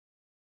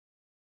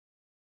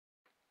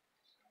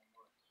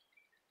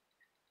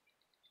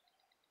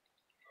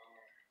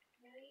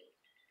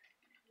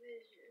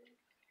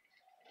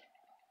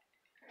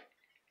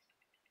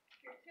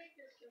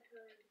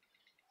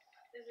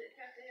Does it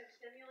have to have a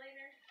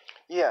simulator?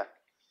 Yeah.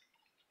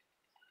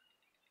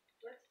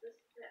 What's the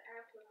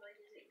app look like?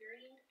 Is it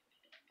green?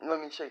 Let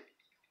me see.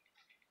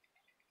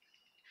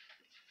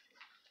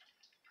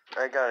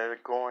 I got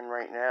it going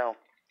right now.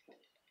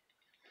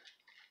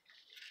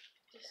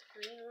 Just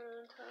green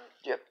on top?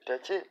 Yep,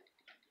 that's it.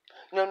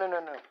 No.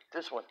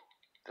 This one.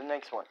 The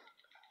next one.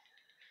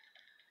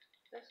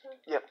 This one?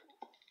 Yep.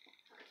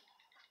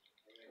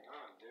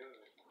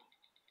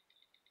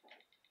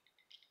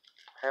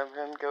 Have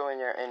him go in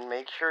there and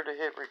make sure to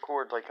hit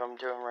record like I'm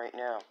doing right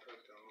now.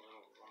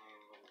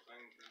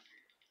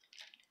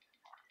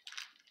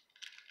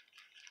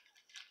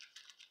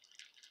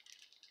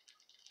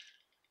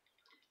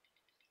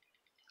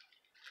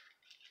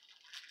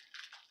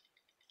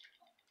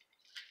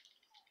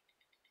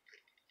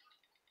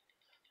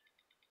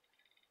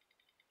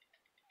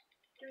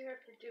 Do we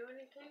have to do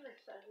anything or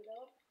set it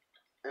up?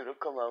 It'll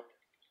come up.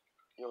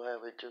 You'll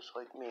have it just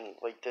like me,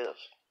 like this.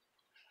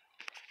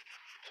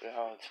 See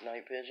how it's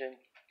night vision?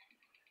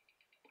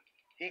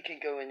 He can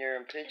go in there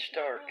and pitch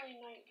dark. It's not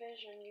really night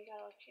vision. You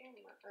got a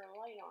camera or a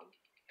light on.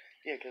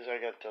 Yeah, because I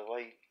got the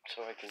light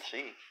so I can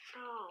see.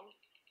 Oh.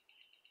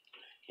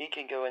 He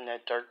can go in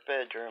that dark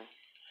bedroom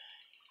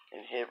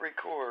and hit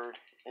record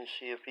and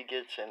see if he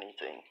gets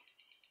anything.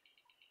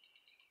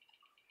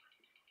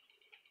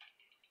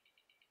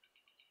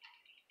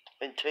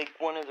 And take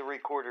one of the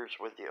recorders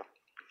with you.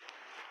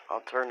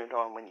 I'll turn it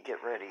on when you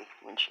get ready,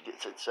 when she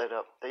gets it set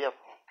up. Yep,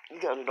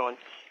 you got it on.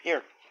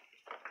 Here,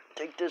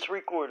 take this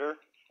recorder.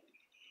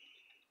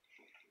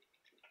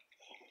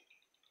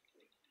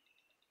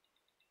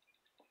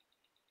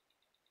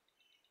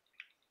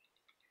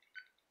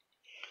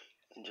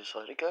 And just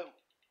let it go.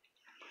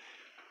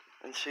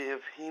 And see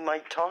if he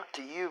might talk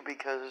to you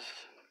because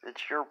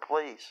it's your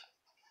place.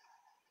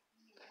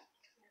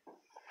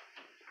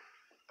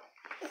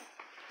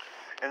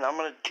 And I'm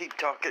going to keep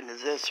talking to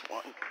this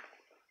one.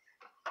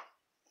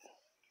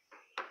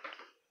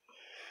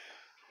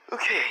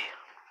 Okay.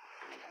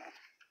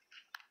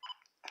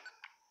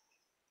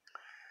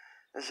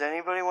 Does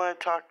anybody want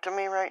to talk to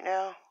me right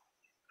now?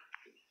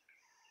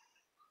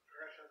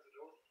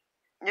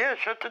 Yeah,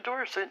 shut the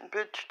door, sit in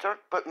pitch dark,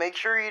 but make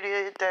sure you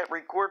hit that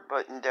record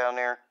button down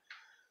there.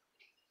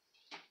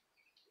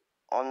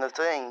 On the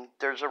thing,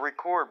 there's a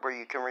record where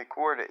you can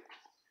record it.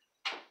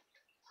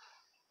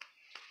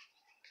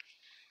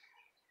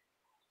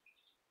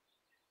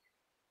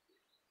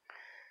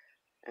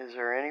 Is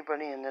there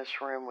anybody in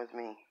this room with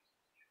me?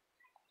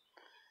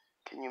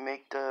 Can you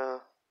make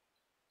the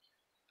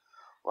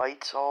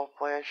lights all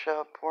flash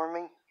up for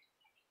me?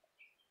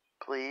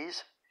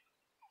 Please?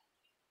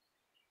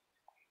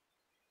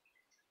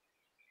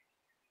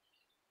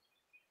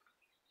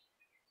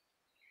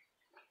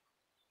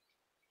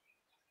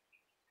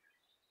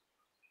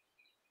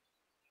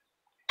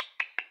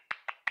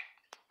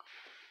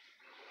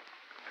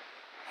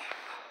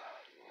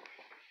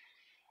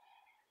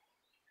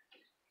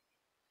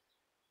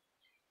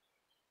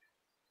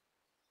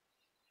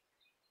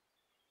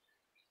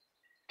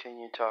 Can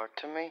you talk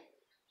to me?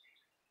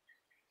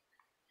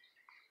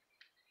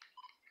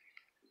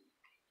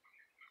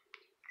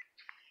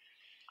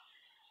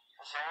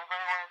 Does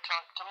anybody want to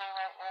talk to me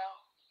right now?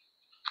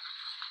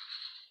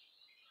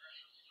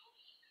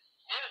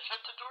 Yeah,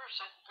 shut the door,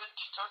 sit in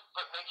pitch dark,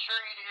 but make sure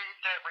you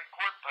hit that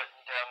record button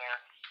down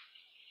there.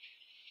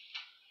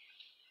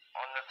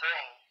 On the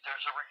thing,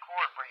 there's a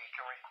record where you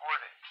can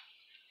record it.